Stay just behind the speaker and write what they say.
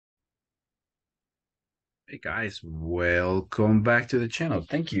Hey guys, welcome back to the channel.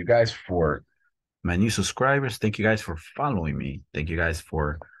 Thank you guys for my new subscribers. Thank you guys for following me. Thank you guys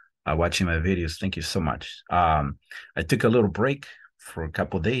for watching my videos. Thank you so much. I took a little break for a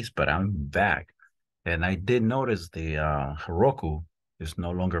couple days, but I'm back. And I did notice the Heroku is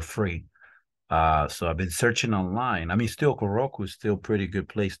no longer free. So I've been searching online. I mean, still Heroku is still a pretty good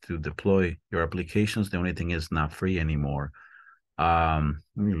place to deploy your applications. The only thing is not free anymore. Let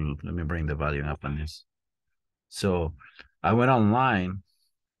me bring the volume up on this. So I went online.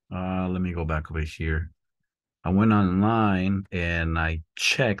 Let me go back over here. I went online and I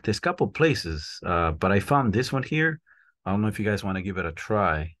checked. There's a couple places, but I found this one here. I don't know if you guys want to give it a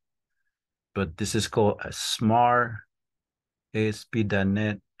try, but this is called a Smart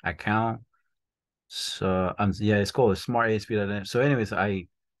ASP.NET account. So yeah, it's called a Smart ASP.NET. So, anyways, I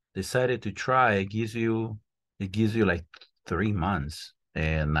decided to try. It gives you like 3 months,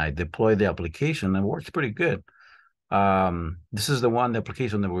 and I deployed the application and it works pretty good. This is the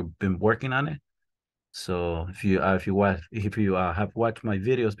application that we've been working on it. So if you have watched my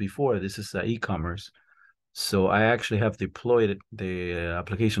videos before, this is e-commerce. So I actually have deployed the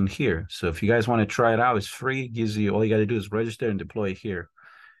application here. So if you guys want to try it out, it's free. Gives you all you got to do is register and deploy it here.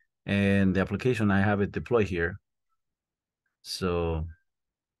 And the application I have it deployed here. So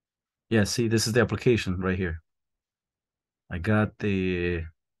yeah, see, this is the application right here. I got the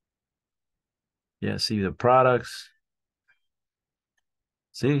see the products.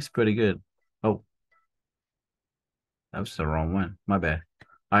 See, it's pretty good. Oh, that was the wrong one. My bad.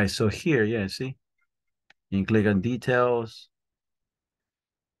 All right, so here, yeah, see. You can click on details.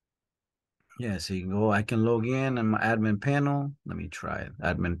 Yeah, so you can go, I can log in my admin panel. Let me try it.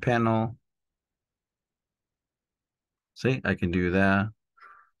 Admin panel. See, I can do that.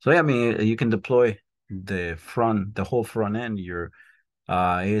 So yeah, I mean, you can deploy the whole front end, your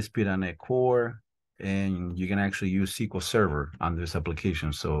ASP.NET Core, and you can actually use SQL Server on this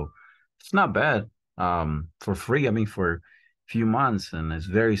application. So it's not bad. For free, I mean, for a few months, and it's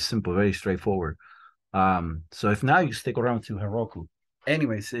very simple, very straightforward. So if now you stick around to Heroku.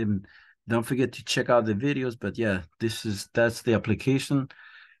 Anyways, and don't forget to check out the videos. But yeah, that's the application.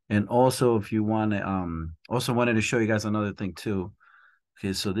 And also, if you want to, also wanted to show you guys another thing too.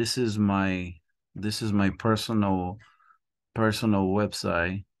 Okay, so this is my personal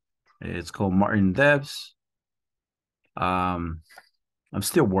website. It's called Martin Devs. Um, I'm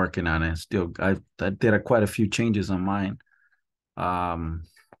still working on it. I did quite a few changes on mine. Um,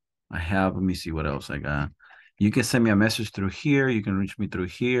 let me see what else I got. You can send me a message through here. You can reach me through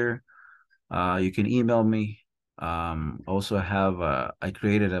here. You can email me. Also I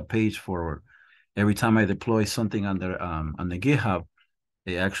created a page for every time I deploy something on the GitHub,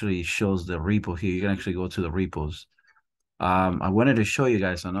 it actually shows the repo here. You can actually go to the repos. I wanted to show you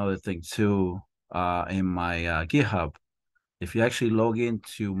guys another thing too, in my GitHub. If you actually log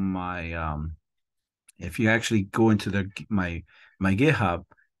into if you actually go into my GitHub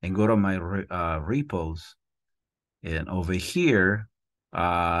and go to my repos, and over here,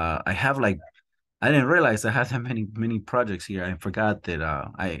 I have like I didn't realize I had that many projects here. I forgot that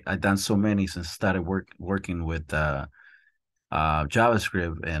I done so many since I started working with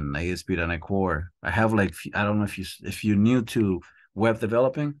JavaScript and ASP.NET Core. I have like I don't know if you're new to web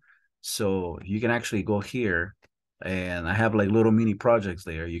developing, so you can actually go here, and I have like little mini projects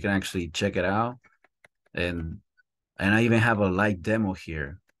there. You can actually check it out, and I even have a light demo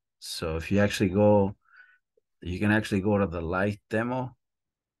here. So if you actually go, you can actually go to the light demo.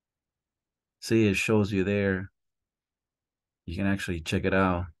 See, it shows you there. You can actually check it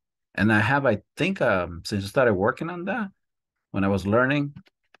out. And I think, since I started working on that, when I was learning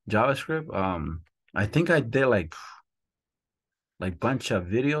JavaScript, I think I did like bunch of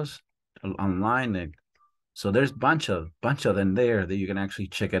videos online. So there's bunch of them there that you can actually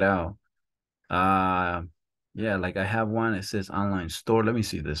check it out. Uh, yeah, like I have one. It says online store. Let me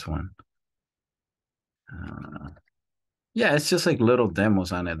see this one. Uh, yeah, it's just like little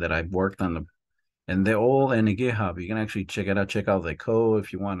demos on it that I've worked on and they're all in the GitHub. You can actually check it out. Check out the code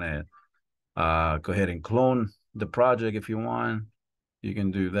if you want to. Go ahead and clone the project if you want. You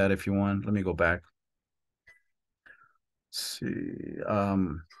can do that if you want. Let me go back. Let's see.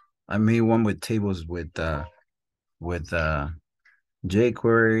 I made one with tables with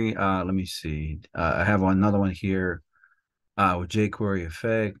jQuery. Let me see. I have another one here with jQuery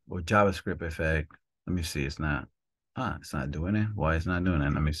effect or JavaScript effect. Let me see. It's not doing it. Why it's not doing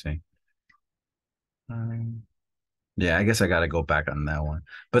it? Let me see. Um, yeah, I guess I gotta go back on that one.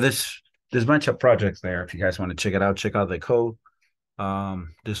 But there's a bunch of projects there. If you guys want to check it out, check out the code.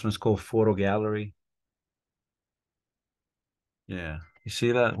 This one's called Photo Gallery. Yeah, you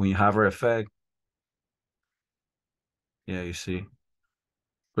see that when you hover effect, Yeah, you see,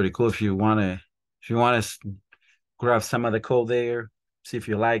 pretty cool. If you want to grab some of the code there, see if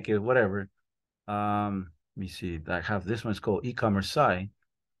you like it, whatever. Let me see. I have this one's called e-commerce site.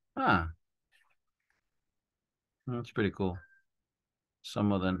 Ah, that's pretty cool.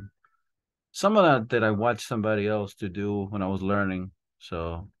 Some of them, some of that I watched somebody else to do when I was learning.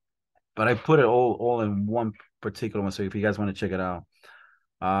 So, but I put it all in one particular one. So if you guys want to check it out,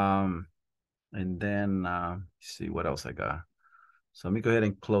 um, and then see what else I got. So let me go ahead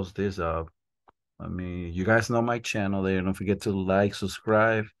and close this up. I mean, you guys know my channel there. Don't forget to like,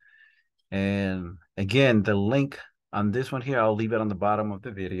 subscribe, and again, the link on this one here, I'll leave it on the bottom of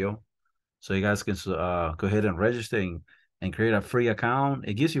the video. So you guys can go ahead and register and create a free account.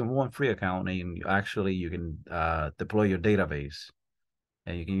 It gives you one free account, and you can deploy your database,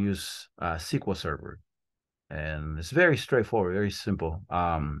 and you can use SQL Server. And it's very straightforward, very simple.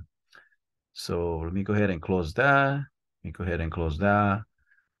 So let me go ahead and close that. Let me go ahead and close that.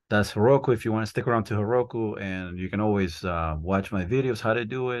 That's Heroku. If you want to stick around to Heroku, and you can always watch my videos how to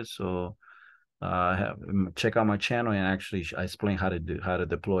do it. So check out my channel, and actually I explain how to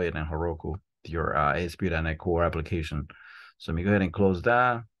deploy it in Heroku, your ASP.NET Core application. So let me go ahead and close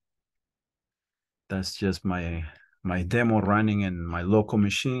that. That's just my demo running in my local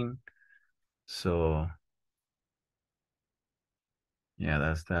machine. So yeah,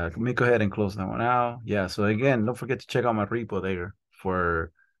 that's that. Let me go ahead and close that one out. Yeah. So again, don't forget to check out my repo there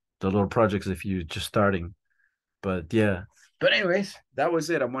for the little projects if you're just starting. But yeah. But anyways, that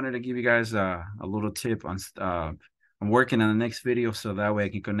was it. I wanted to give you guys a little tip on. I'm working on the next video so that way I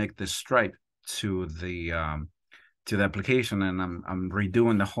can connect the Stripe to the application, and I'm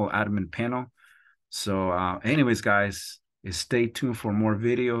redoing the whole admin panel. So, anyways, guys, stay tuned for more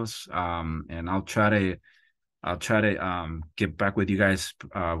videos. And I'll try to get back with you guys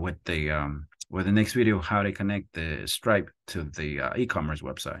with the next video how to connect the Stripe to the e-commerce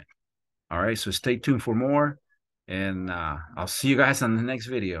website. All right, so stay tuned for more, and I'll see you guys on the next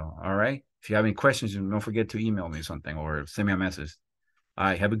video. All right, if you have any questions, don't forget to email me something or send me a message. All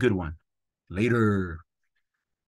right, have a good one. Later.